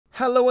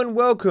Hello and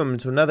welcome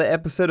to another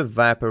episode of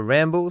Viper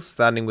Rambles,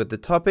 starting with the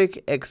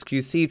topic,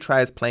 XQC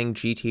tries playing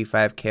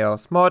GT5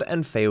 Chaos mod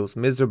and fails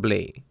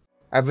miserably.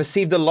 I've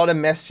received a lot of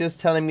messages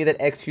telling me that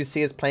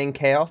XQC is playing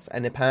Chaos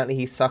and apparently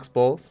he sucks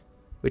balls,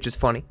 which is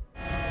funny.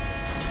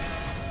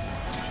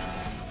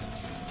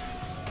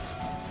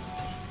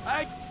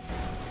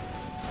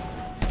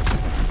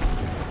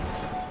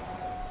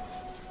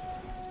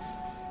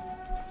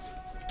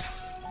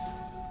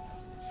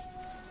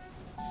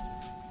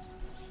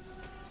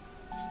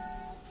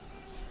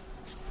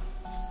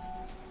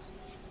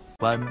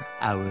 One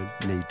hour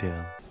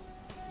later.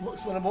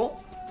 Looks winnable.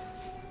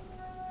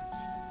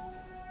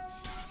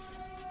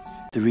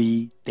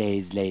 3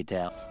 days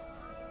later.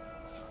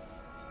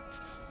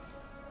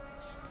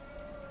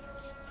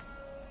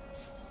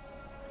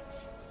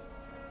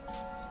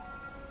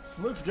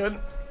 Looks good.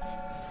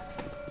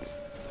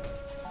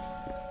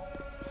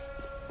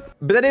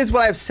 But that is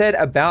what I've said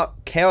about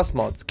Chaos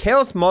mods.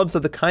 Chaos mods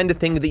are the kind of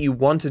thing that you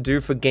want to do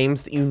for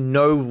games that you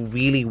know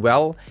really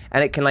well,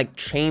 and it can like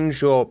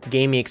change your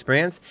gaming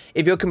experience.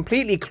 If you're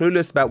completely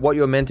clueless about what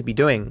you're meant to be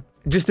doing,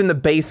 just in the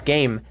base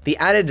game, the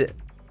added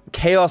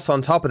chaos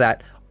on top of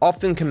that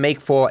often can make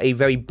for a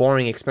very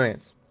boring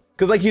experience.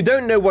 Because like you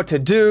don't know what to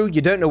do,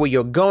 you don't know where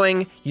you're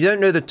going, you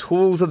don't know the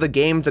tools of the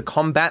game to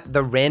combat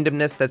the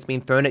randomness that's been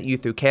thrown at you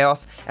through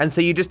chaos, and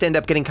so you just end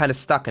up getting kind of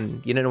stuck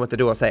and you don't know what to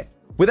do or say.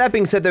 With that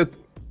being said though,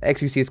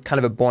 XQC is kind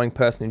of a boring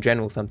person in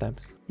general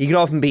sometimes. You can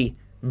often be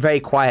very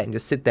quiet and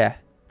just sit there.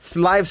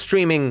 Live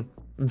streaming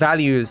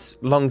values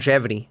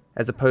longevity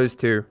as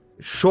opposed to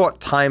short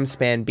time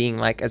span being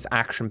like as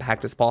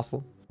action-packed as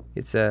possible.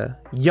 It's a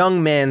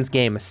young man's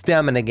game, a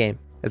stamina game,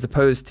 as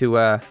opposed to,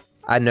 I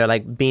don't know,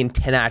 like being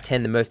 10 out of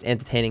 10 the most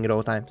entertaining at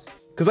all times.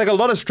 Because like a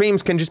lot of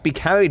streams can just be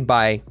carried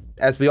by,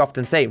 as we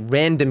often say,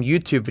 random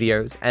YouTube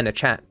videos and a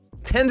chat.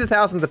 Tens of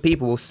thousands of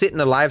people will sit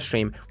in a live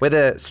stream where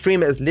the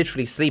streamer is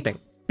literally sleeping,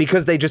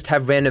 because they just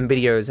have random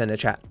videos and a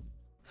chat.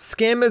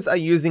 Scammers are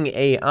using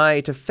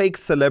AI to fake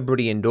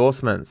celebrity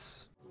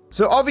endorsements.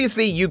 So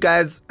obviously you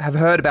guys have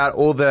heard about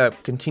all the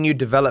continued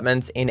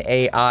developments in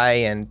AI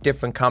and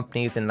different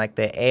companies and like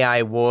the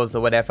AI wars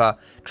or whatever,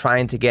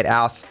 trying to get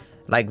out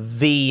like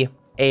the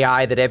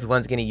AI that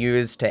everyone's going to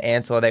use to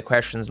answer all their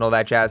questions and all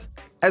that jazz.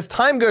 As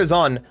time goes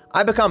on,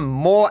 I become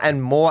more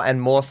and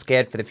more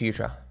scared for the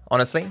future,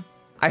 honestly.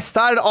 I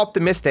started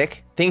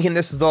optimistic, thinking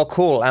this was all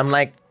cool. I'm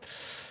like,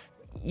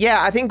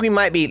 yeah, I think we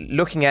might be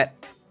looking at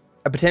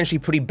a potentially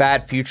pretty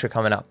bad future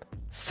coming up.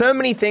 So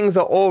many things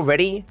are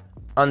already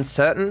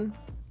uncertain.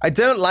 I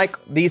don't like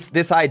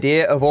this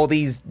idea of all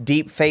these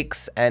deep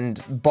fakes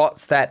and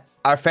bots that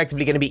are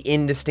effectively going to be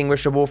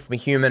indistinguishable from a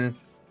human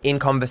in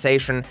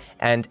conversation,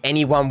 and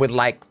anyone with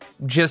like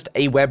just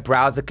a web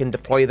browser can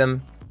deploy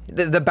them.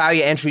 The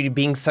barrier entry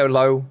being so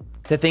low,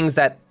 the things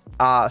that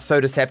are so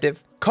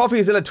deceptive.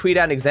 CoffeeZilla tweeted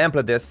out an example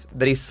of this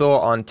that he saw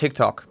on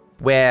TikTok,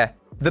 where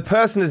the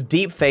person has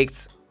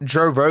deepfaked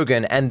Joe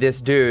Rogan and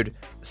this dude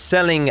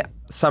selling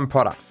some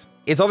products.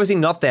 It's obviously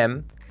not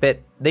them, but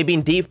they've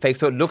been deepfaked,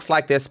 so it looks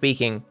like they're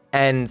speaking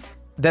and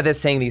that they're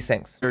saying these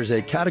things. There's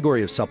a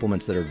category of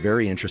supplements that are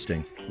very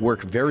interesting,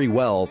 work very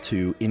well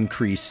to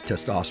increase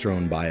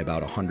testosterone by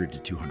about 100 to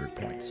 200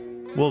 points.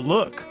 Well,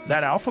 look,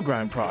 that Alpha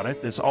Grind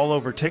product that's all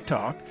over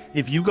TikTok,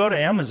 if you go to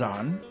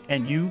Amazon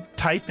and you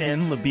type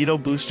in libido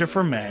booster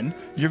for men,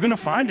 you're going to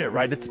find it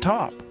right at the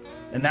top.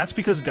 And that's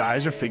because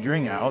guys are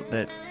figuring out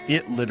that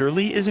it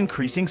literally is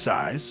increasing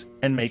size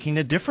and making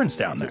a difference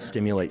down there. It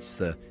stimulates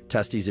the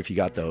testes, if you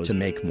got those, to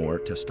make more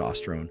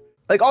testosterone.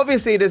 Like,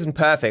 obviously it isn't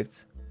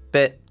perfect,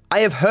 but I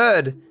have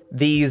heard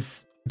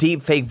these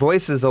deepfake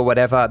voices or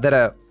whatever that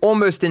are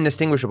almost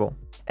indistinguishable.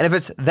 And if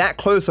it's that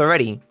close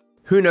already,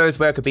 who knows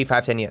where it could be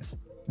 5-10 years.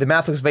 The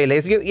mouth looks very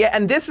lazy. Yeah,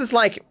 and this is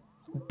like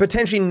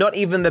potentially not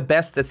even the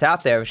best that's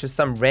out there. It's just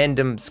some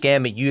random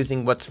scammer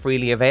using what's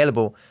freely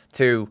available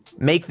to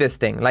make this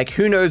thing. Like,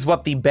 who knows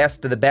what the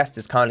best of the best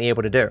is currently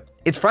able to do.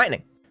 It's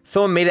frightening.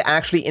 Someone made it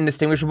actually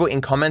indistinguishable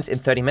in comments in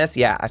 30 minutes.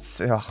 Yeah,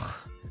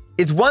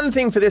 it's one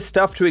thing for this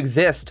stuff to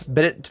exist,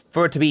 but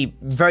for it to be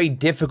very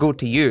difficult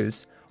to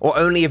use or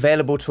only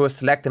available to a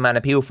select amount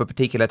of people for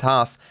particular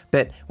tasks.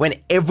 But when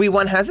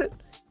everyone has it,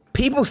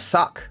 people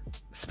suck.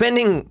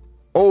 Spending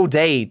all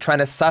day trying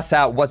to suss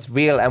out what's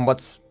real and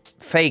what's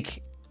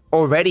fake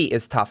already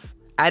is tough.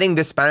 Adding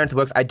this spanner into the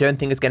works, I don't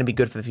think is going to be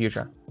good for the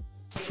future.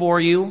 For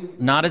you,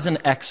 not as an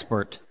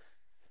expert,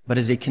 but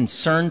as a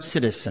concerned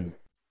citizen.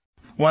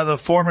 One of the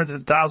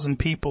 400,000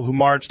 people who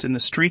marched in the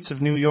streets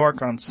of New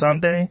York on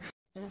Sunday.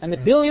 And the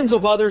billions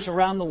of others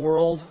around the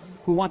world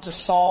who want to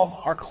solve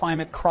our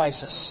climate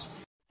crisis.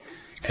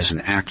 As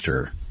an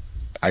actor,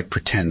 I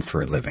pretend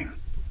for a living.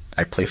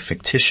 I play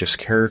fictitious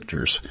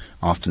characters,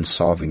 often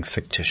solving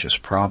fictitious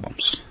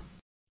problems.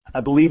 I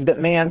believe that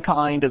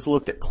mankind has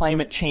looked at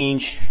climate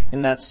change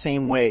in that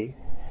same way,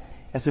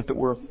 as if it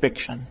were a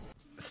fiction.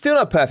 Still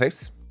not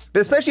perfect, but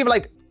especially if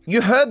like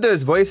you heard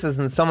those voices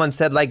and someone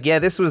said like, yeah,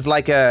 this was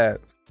like a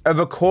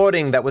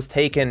recording that was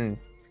taken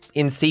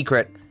in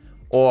secret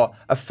or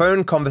a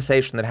phone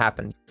conversation that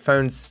happened.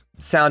 Phones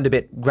sound a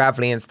bit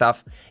gravelly and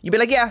stuff, you'd be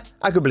like, yeah,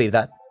 I could believe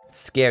that.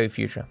 Scary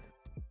future.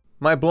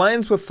 My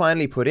blinds were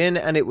finally put in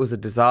and it was a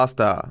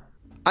disaster.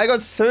 I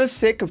got so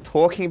sick of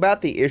talking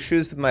about the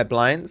issues with my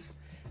blinds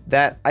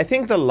that I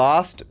think the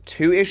last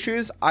 2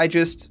 issues I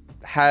just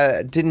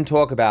didn't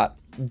talk about,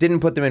 didn't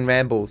put them in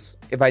Rambles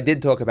if I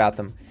did talk about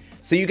them.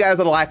 So you guys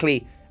are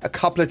likely a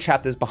couple of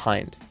chapters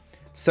behind.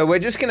 So we're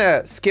just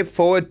gonna skip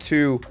forward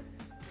to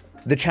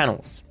the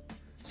channels.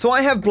 So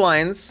I have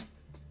blinds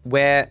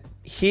where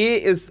here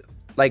is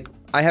like,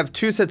 I have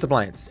 2 sets of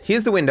blinds.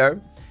 Here's the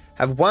window.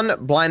 I have one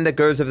blind that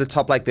goes over the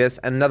top like this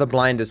and another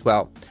blind as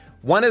well.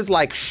 One is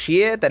like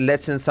sheer that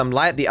lets in some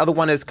light. The other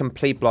one is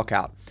complete block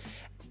out.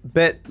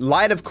 But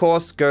light, of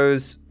course,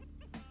 goes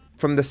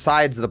from the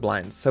sides of the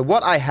blinds. So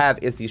what I have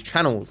is these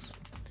channels,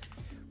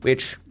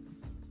 which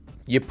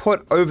you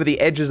put over the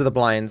edges of the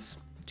blinds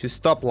to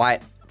stop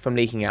light from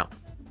leaking out.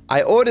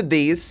 I ordered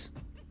these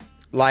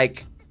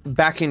like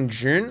back in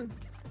June,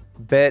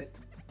 but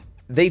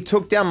they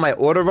took down my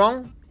order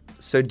wrong,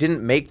 so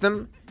didn't make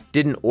them,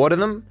 didn't order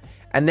them,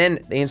 and then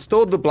they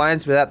installed the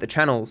blinds without the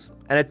channels,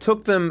 and it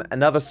took them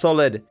another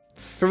solid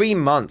 3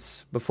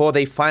 months before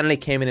they finally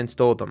came and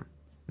installed them.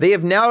 They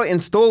have now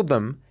installed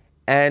them,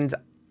 and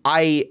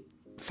I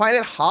find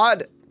it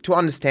hard to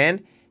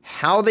understand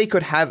how they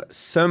could have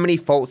so many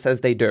faults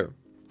as they do.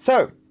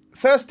 So,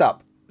 first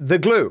up, the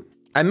glue.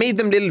 I made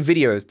them little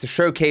videos to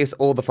showcase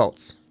all the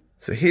faults.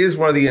 So here's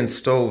one of the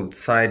installed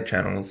side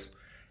channels,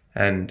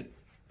 and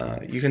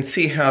you can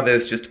see how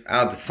there's just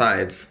out the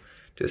sides,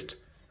 just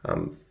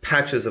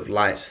patches of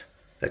light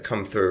that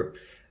come through.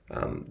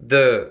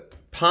 The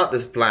part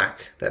that's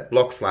black, that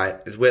blocks light,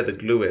 is where the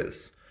glue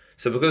is.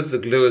 So because the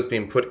glue has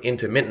been put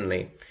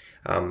intermittently,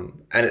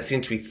 and it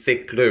seems to be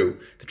thick glue,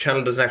 the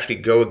channel doesn't actually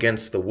go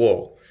against the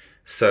wall.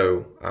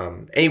 So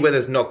anywhere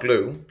there's not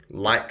glue,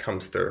 light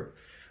comes through,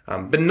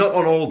 but not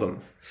on all of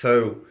them.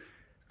 So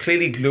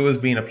clearly glue has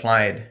been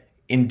applied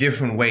in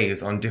different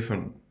ways on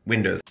different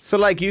windows. So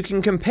like you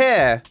can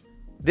compare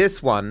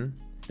this one,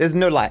 there's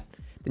no light.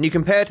 Then you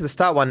compare it to the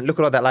start one, look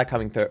at all that light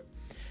coming through.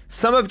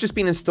 Some have just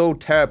been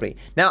installed terribly.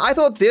 Now I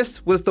thought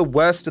this was the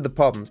worst of the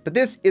problems, but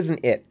this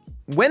isn't it.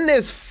 When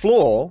there's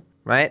floor,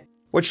 right,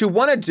 what you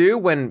want to do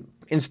when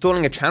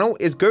installing a channel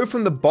is go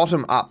from the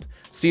bottom up.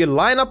 So you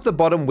line up the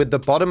bottom with the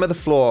bottom of the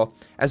floor,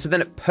 and so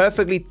then it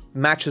perfectly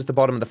matches the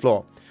bottom of the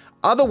floor.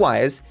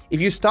 Otherwise,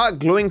 if you start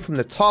gluing from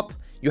the top,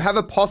 you have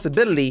a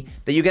possibility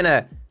that you're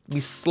gonna be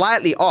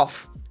slightly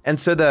off, and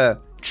so the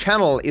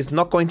channel is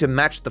not going to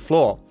match the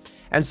floor.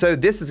 And so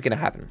this is gonna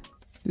happen.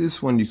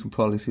 This one you can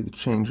probably see the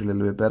change a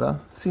little bit better.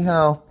 See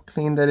how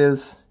clean that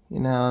is? You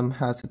know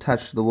how it's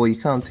attached to the wall. You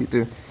can't see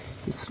through.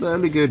 You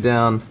slowly go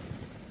down.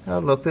 Oh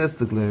look, there's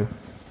the glue.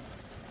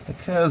 It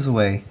curves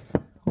away,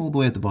 all the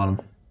way at the bottom,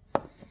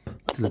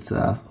 till it's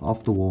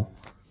off the wall.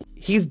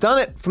 He's done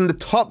it from the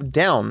top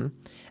down,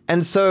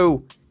 and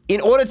so in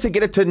order to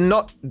get it to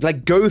not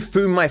like go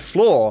through my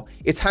floor,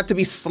 it's had to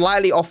be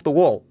slightly off the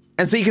wall.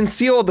 And so you can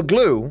see all the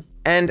glue,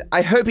 and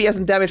I hope he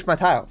hasn't damaged my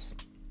tiles.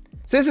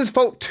 So this is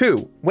fault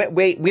 2.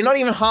 We're not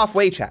even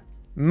halfway, chat.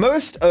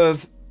 Most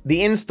of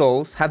the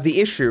installs have the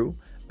issue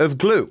of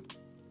glue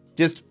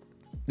just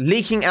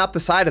leaking out the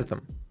side of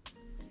them.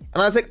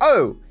 And I was like,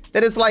 oh,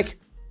 that is like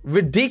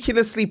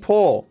ridiculously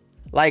poor.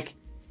 Like,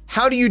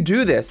 how do you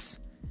do this?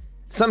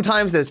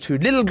 Sometimes there's too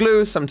little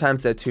glue,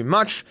 sometimes there's too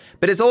much,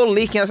 but it's all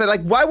leaking. I said,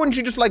 like, why wouldn't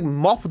you just like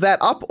mop that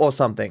up or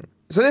something?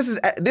 So this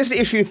is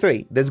issue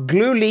 3. There's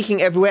glue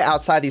leaking everywhere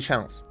outside these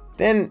channels.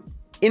 Then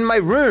in my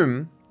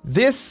room,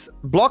 this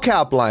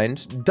blockout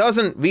blind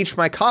doesn't reach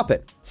my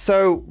carpet.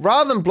 So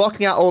rather than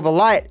blocking out all the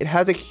light, it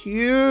has a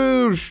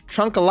huge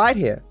chunk of light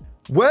here.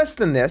 Worse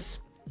than this,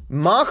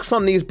 marks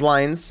on these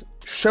blinds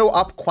show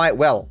up quite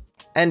well.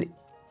 And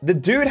the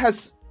dude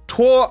has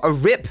tore a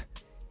rip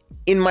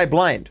in my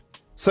blind.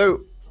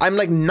 So I'm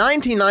like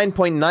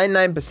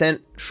 99.99%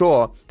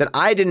 sure that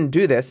I didn't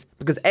do this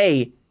because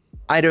A,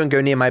 I don't go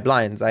near my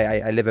blinds.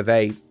 I live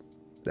a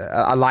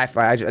life,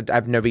 I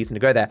have no reason to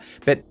go there.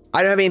 But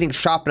I don't have anything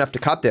sharp enough to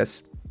cut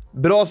this.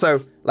 But also,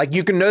 like,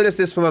 you can notice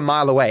this from a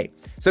mile away.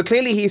 So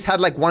clearly he's had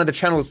like one of the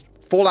channels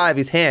fall out of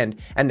his hand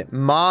and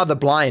mar the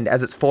blind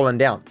as it's fallen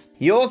down.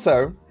 He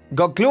also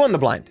got glue on the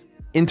blind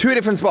in 2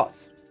 different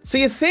spots. So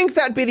you think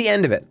that'd be the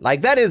end of it.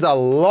 Like, that is a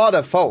lot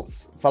of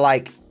faults for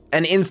like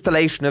an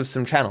installation of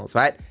some channels,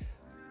 right?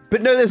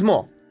 But no, there's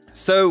more.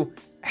 So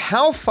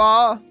how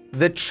far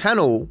the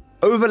channel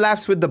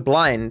overlaps with the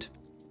blind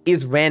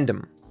is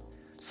random.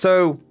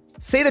 So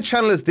say the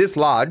channel is this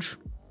large,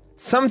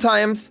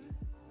 sometimes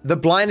the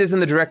blind is in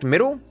the direct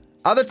middle,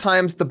 other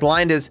times the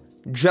blind is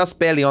just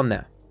barely on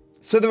there.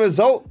 So the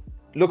result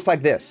looks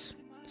like this.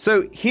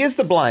 So here's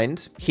the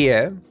blind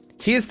here,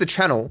 here's the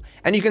channel,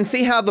 and you can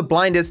see how the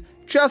blind is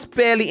just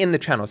barely in the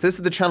channel. So this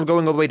is the channel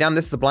going all the way down,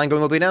 this is the blind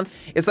going all the way down.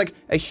 It's like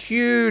a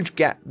huge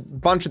gap,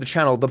 bunch of the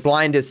channel, the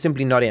blind is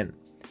simply not in.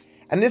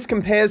 And this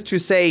compares to,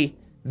 say,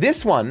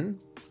 this one,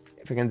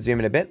 if I can zoom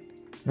in a bit,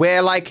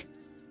 where like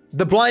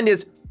the blind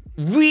is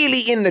really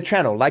in the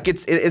channel. Like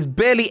it's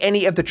barely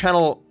any of the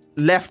channel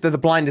left that the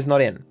blind is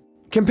not in.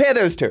 Compare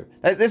those two.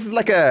 This is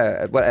like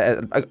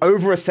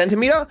over a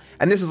centimeter,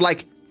 and this is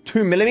like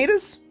 2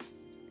 millimeters.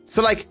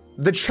 So like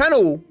the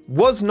channel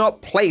was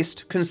not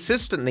placed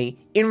consistently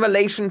in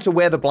relation to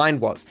where the blind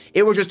was.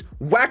 It was just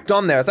whacked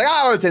on there. It's like,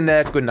 oh, it's in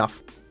there, it's good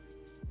enough.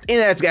 In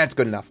there, it's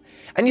good enough.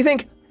 And you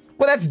think,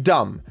 well, that's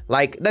dumb.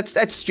 Like,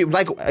 that's stupid.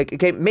 Like,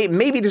 okay,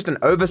 maybe just an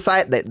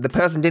oversight that the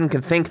person didn't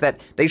think that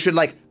they should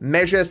like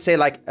measure, say,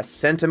 like a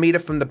centimeter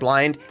from the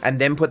blind and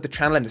then put the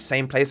channel in the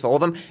same place for all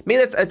of them.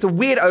 Maybe it's a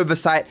weird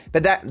oversight,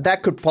 but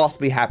that could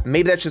possibly happen.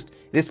 Maybe that's just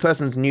this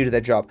person's new to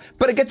their job.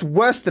 But it gets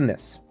worse than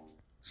this.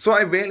 So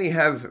I rarely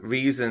have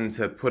reason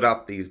to put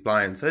up these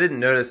blinds. So I didn't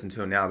notice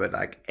until now, but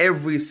like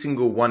every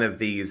single one of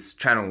these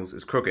channels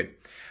is crooked.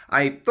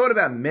 I thought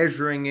about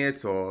measuring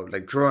it or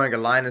like drawing a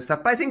line and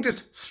stuff, but I think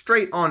just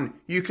straight on,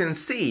 you can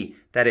see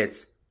that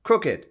it's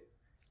crooked.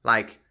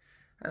 Like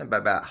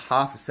about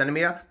half a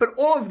centimeter, but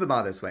all of them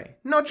are this way.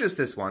 Not just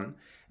this one.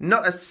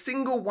 Not a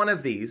single one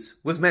of these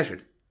was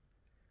measured.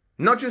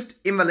 Not just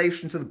in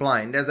relation to the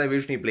blind, as I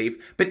originally believed,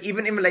 but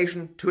even in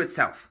relation to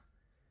itself.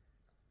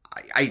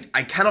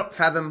 I cannot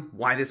fathom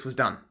why this was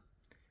done.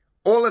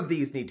 All of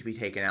these need to be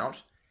taken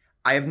out.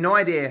 I have no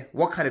idea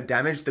what kind of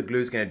damage the glue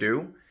is going to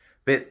do,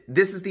 but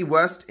this is the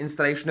worst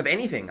installation of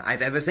anything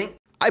I've ever seen.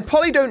 I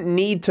probably don't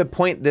need to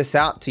point this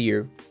out to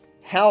you,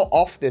 how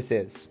off this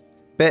is,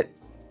 but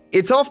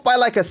it's off by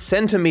like a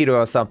centimeter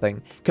or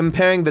something,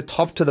 comparing the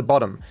top to the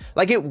bottom.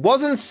 Like it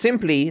wasn't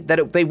simply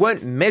that they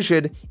weren't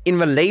measured in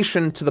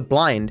relation to the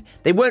blind,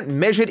 they weren't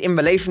measured in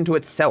relation to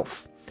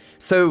itself.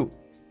 So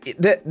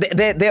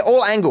they're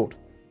all angled.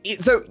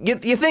 So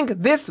you think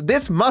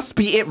this must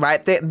be it,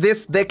 right?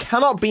 There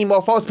cannot be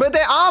more faults, but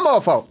there are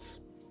more faults.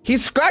 He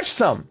scratched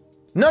some.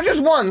 Not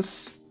just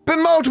once, but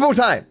multiple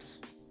times.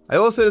 I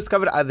also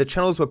discovered either the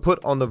channels were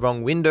put on the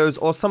wrong windows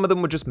or some of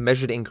them were just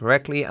measured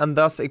incorrectly and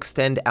thus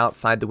extend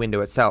outside the window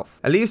itself.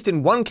 At least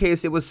in one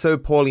case it was so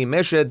poorly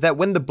measured that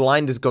when the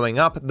blind is going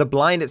up, the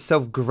blind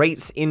itself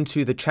grates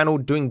into the channel,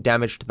 doing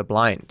damage to the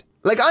blind.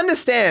 Like,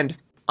 understand,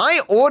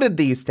 I ordered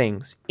these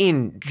things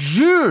in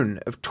June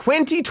of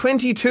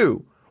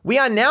 2022. We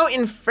are now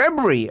in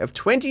February of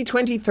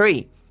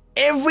 2023.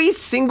 Every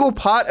single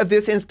part of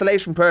this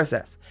installation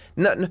process,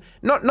 not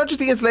just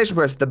the installation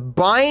process, the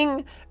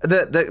buying,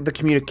 the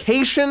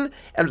communication,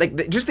 and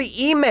like just the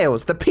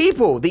emails, the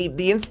people,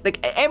 like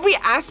every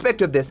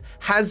aspect of this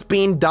has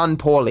been done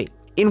poorly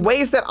in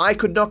ways that I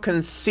could not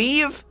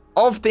conceive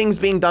of things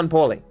being done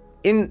poorly.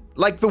 In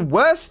like the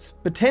worst,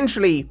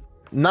 potentially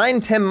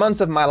 9-10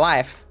 months of my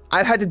life,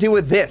 I've had to deal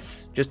with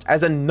this just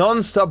as a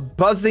non-stop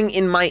buzzing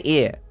in my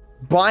ear,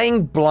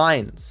 buying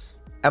blinds.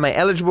 Am I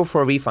eligible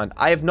for a refund?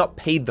 I have not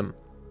paid them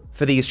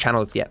for these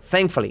channels yet,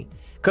 thankfully,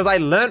 because I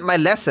learned my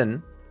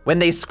lesson when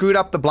they screwed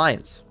up the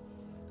blinds.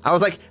 I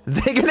was like,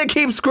 they're gonna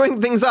keep screwing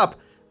things up.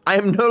 I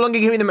am no longer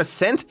giving them a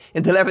cent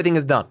until everything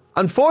is done.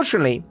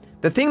 Unfortunately,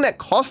 the thing that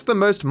cost the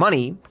most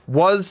money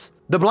was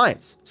the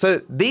blinds. So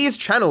these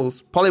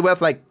channels probably worth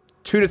like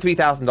 $2,000 to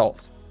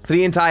 $3,000 for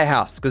the entire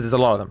house, because there's a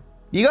lot of them.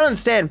 You gotta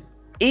understand,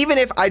 even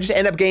if I just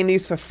end up getting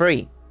these for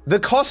free, the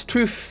cost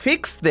to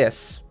fix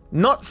this,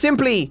 not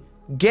simply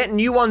get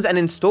new ones and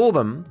install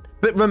them,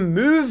 but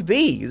remove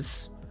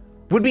these,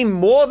 would be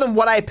more than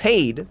what I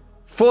paid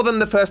for them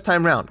the first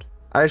time round.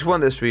 I just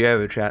want this to be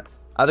over, chat.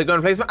 Are they going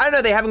to place? I don't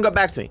know, they haven't got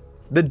back to me.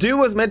 The dude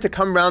was meant to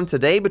come round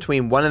today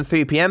between 1 and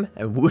 3 p.m.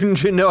 and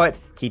wouldn't you know it,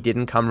 he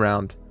didn't come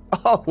round.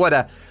 Oh,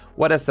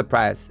 what a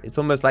surprise. It's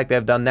almost like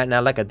they've done that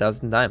now like a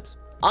dozen times.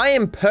 I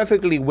am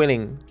perfectly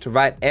willing to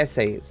write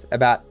essays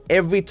about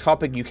every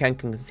topic you can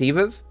conceive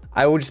of.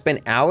 I will just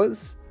spend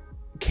hours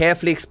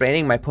carefully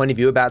explaining my point of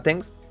view about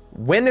things.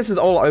 When this is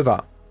all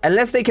over,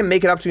 unless they can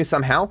make it up to me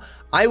somehow,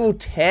 I will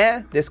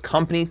tear this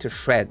company to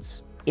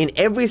shreds in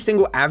every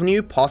single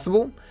avenue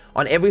possible,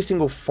 on every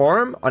single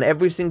forum, on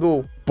every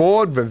single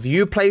board,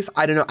 review place.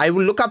 I don't know. I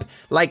will look up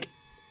like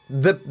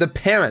the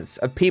parents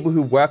of people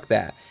who work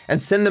there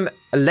and send them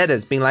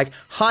letters being like,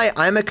 hi,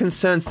 I'm a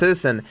concerned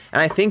citizen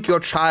and I think your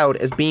child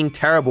is being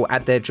terrible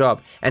at their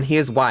job and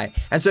here's why.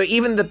 And so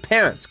even the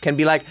parents can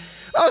be like,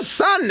 oh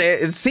son,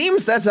 it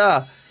seems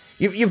that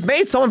You've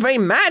made someone very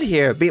mad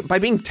here by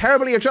being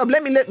terrible at your job.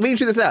 Let me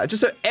read you this out,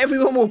 just so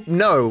everyone will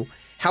know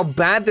how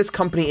bad this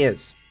company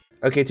is.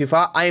 Okay, too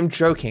far? I am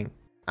joking.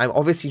 I'm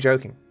obviously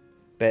joking.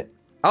 But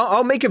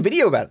I'll make a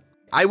video about it.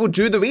 I will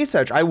do the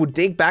research. I will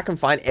dig back and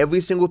find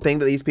every single thing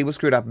that these people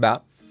screwed up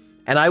about.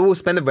 And I will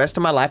spend the rest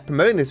of my life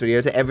promoting this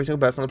video to every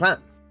single person on the planet.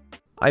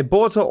 I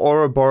bought an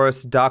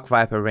Ouroboros Dark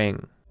Viper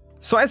ring.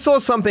 So I saw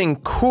something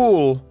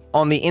cool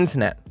on the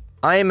internet.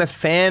 I am a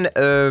fan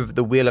of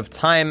the Wheel of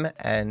Time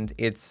and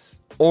its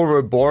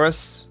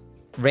Ouroboros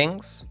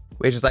rings,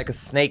 which is like a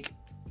snake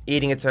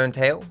eating its own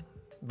tail,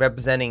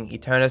 representing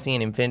eternity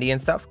and infinity and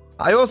stuff.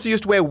 I also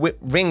used to wear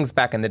rings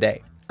back in the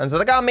day. And so I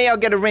was like, oh, maybe I'll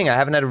get a ring. I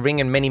haven't had a ring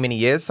in many, many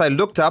years. So I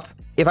looked up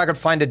if I could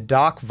find a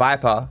Dark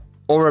Viper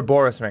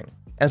Ouroboros ring.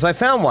 And so I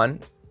found one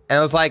and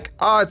I was like,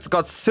 oh, it's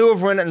got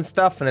silver in it and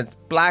stuff and it's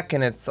black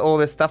and it's all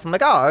this stuff. I'm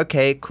like, oh,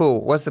 okay,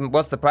 cool. What's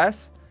the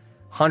price?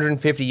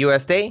 150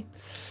 USD?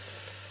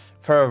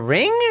 For a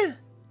ring?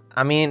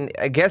 I mean,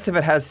 I guess if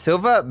it has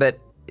silver, but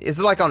it's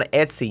like on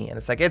Etsy, and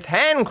it's like, it's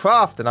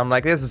handcrafted. I'm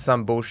like, this is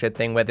some bullshit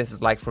thing where this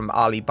is like from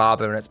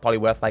Alibaba, and it's probably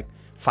worth like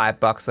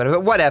 $5, whatever.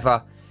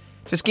 Whatever.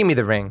 Just give me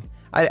the ring.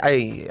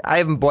 I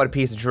haven't bought a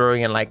piece of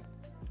jewelry in like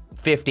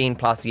 15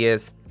 plus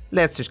years.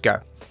 Let's just go.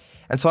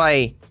 And so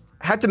I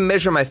had to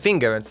measure my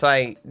finger, and so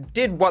I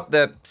did what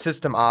the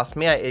system asked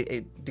me.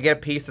 To get a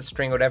piece of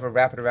string or whatever,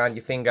 wrap it around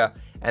your finger,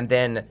 and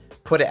then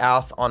put it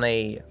out on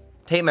a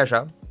tape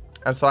measure.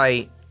 And so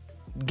I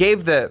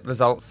gave the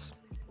results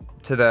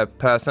to the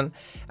person,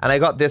 and I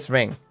got this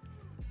ring.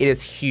 It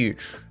is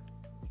huge.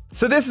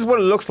 So this is what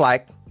it looks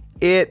like.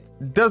 It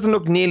doesn't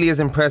look nearly as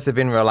impressive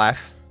in real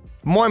life.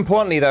 More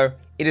importantly though,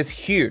 it is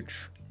huge.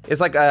 It's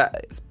like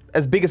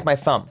as big as my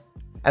thumb.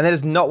 And that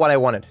is not what I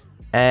wanted.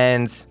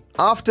 And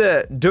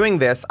after doing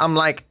this, I'm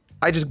like,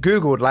 I just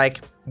Googled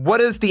like, what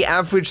is the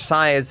average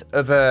size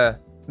of a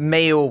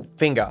male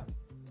finger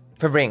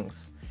for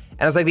rings?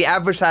 And it's like the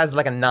average size is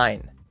like a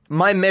 9.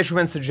 My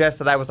measurement suggests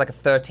that I was like a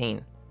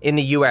 13 in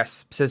the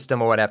US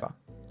system or whatever.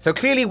 So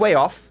clearly way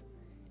off.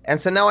 And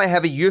so now I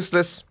have a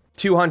useless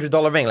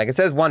 $200 ring. Like it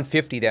says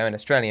 150 there in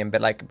Australian,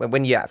 but like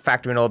when you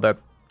factor in all the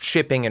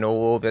shipping and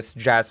all this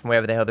jazz from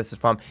wherever the hell this is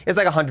from, it's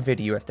like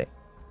 150 USD.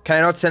 Can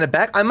I not send it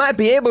back? I might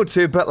be able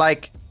to, but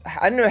like,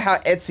 I don't know how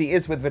Etsy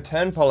is with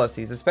return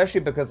policies,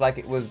 especially because like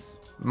it was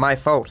my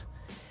fault.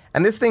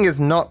 And this thing is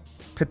not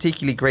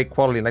particularly great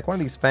quality. Like one of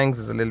these fangs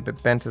is a little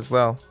bit bent as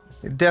well.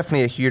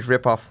 Definitely a huge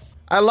ripoff.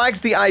 I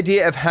liked the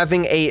idea of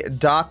having a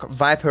dark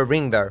viper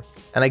ring though.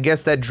 And I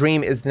guess that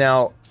dream is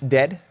now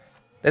dead.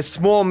 The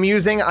small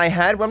musing I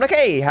had where I'm like,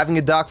 hey, having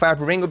a dark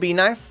viper ring would be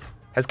nice.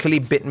 Has clearly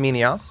bitten me in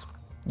the ass.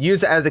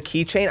 Use it as a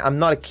keychain. I'm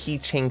not a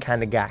keychain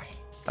kind of guy.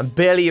 I'm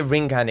barely a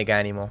ring kind of guy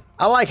anymore.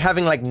 I like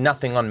having like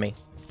nothing on me.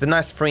 It's a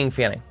nice freeing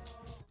feeling.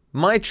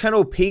 My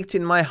channel peaked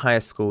in my high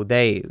school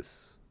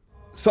days.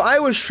 So I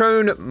was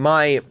shown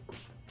my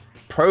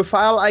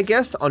profile, I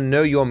guess, on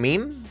Know Your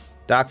Meme,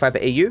 Dark Viper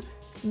AU.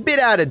 Bit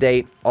out of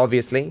date,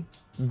 obviously.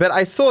 But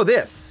I saw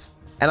this.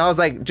 And I was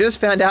like,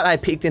 just found out I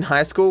peaked in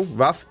high school.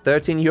 Rough,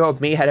 13-year-old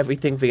me had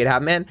everything figured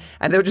out, man.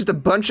 And there were just a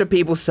bunch of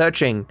people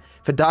searching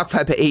for Dark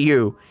Viper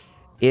AU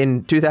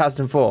in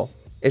 2004.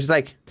 It's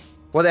like,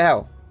 what the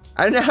hell?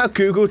 I don't know how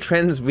Google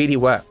Trends really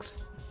works.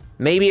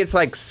 Maybe it's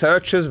like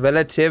searches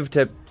relative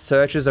to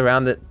searches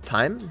around the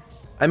time.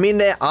 I mean,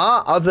 there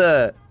are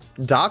other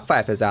Dark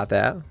Vipers out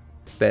there,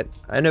 but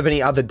I don't know of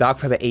any other Dark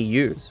Viper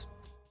AUs.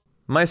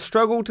 My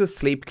struggle to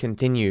sleep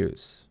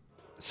continues.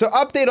 So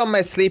update on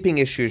my sleeping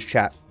issues,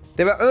 chat.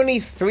 There are only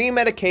 3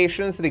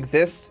 medications that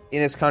exist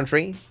in this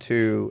country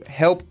to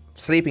help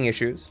sleeping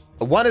issues.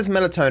 One is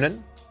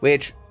melatonin,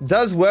 which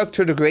does work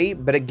to a degree,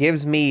 but it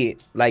gives me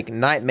like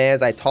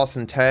nightmares. I toss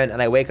and turn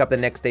and I wake up the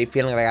next day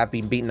feeling like I've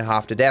been beaten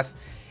half to death.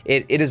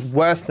 It is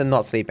worse than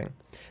not sleeping.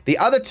 The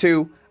other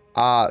 2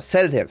 are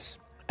sedatives.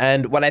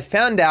 And what I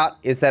found out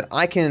is that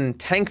I can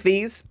tank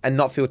these and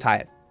not feel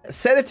tired.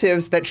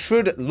 Sedatives that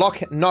should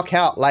knock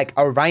out like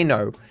a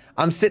rhino.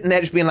 I'm sitting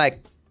there just being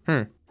like,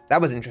 that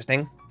was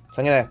interesting.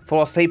 So I'm gonna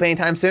fall asleep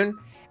anytime soon.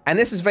 And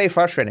this is very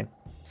frustrating.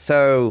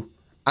 So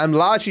I'm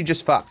largely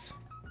just fucked,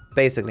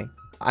 basically.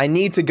 I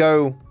need to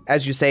go,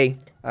 as you say,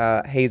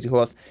 Hazy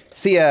Horse,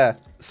 see a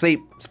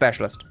sleep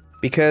specialist.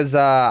 Because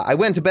I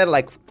went to bed at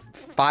like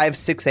 5,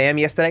 6 a.m.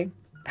 yesterday.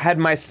 Had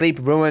my sleep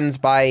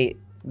ruined by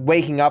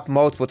waking up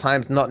multiple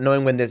times, not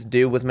knowing when this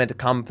dude was meant to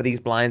come for these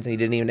blinds, and he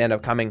didn't even end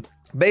up coming.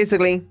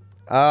 Basically,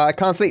 I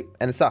can't sleep,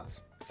 and it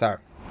sucks.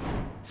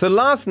 So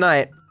last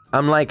night,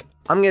 I'm like,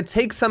 I'm gonna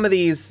take some of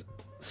these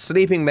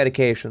sleeping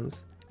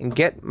medications and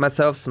get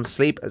myself some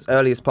sleep as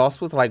early as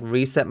possible to like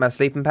reset my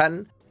sleeping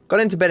pattern. Got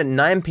into bed at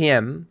 9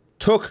 p.m.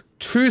 Took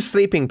 2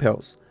 sleeping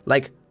pills.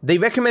 Like, they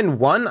recommend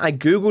 1. I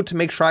Googled to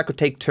make sure I could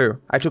take 2.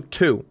 I took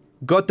 2.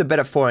 Got to bed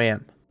at 4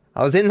 a.m.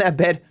 I was in that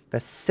bed for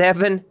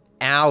 7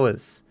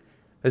 hours.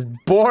 It was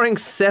boring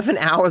 7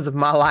 hours of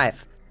my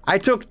life. I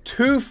took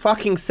 2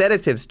 fucking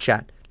sedatives,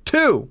 chat.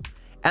 2!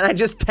 And I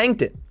just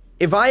tanked it.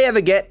 If I ever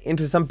get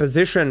into some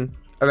position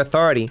of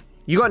authority,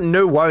 you got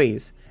no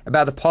worries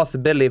about the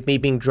possibility of me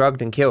being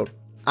drugged and killed.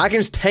 I can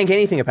just tank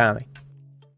anything, apparently.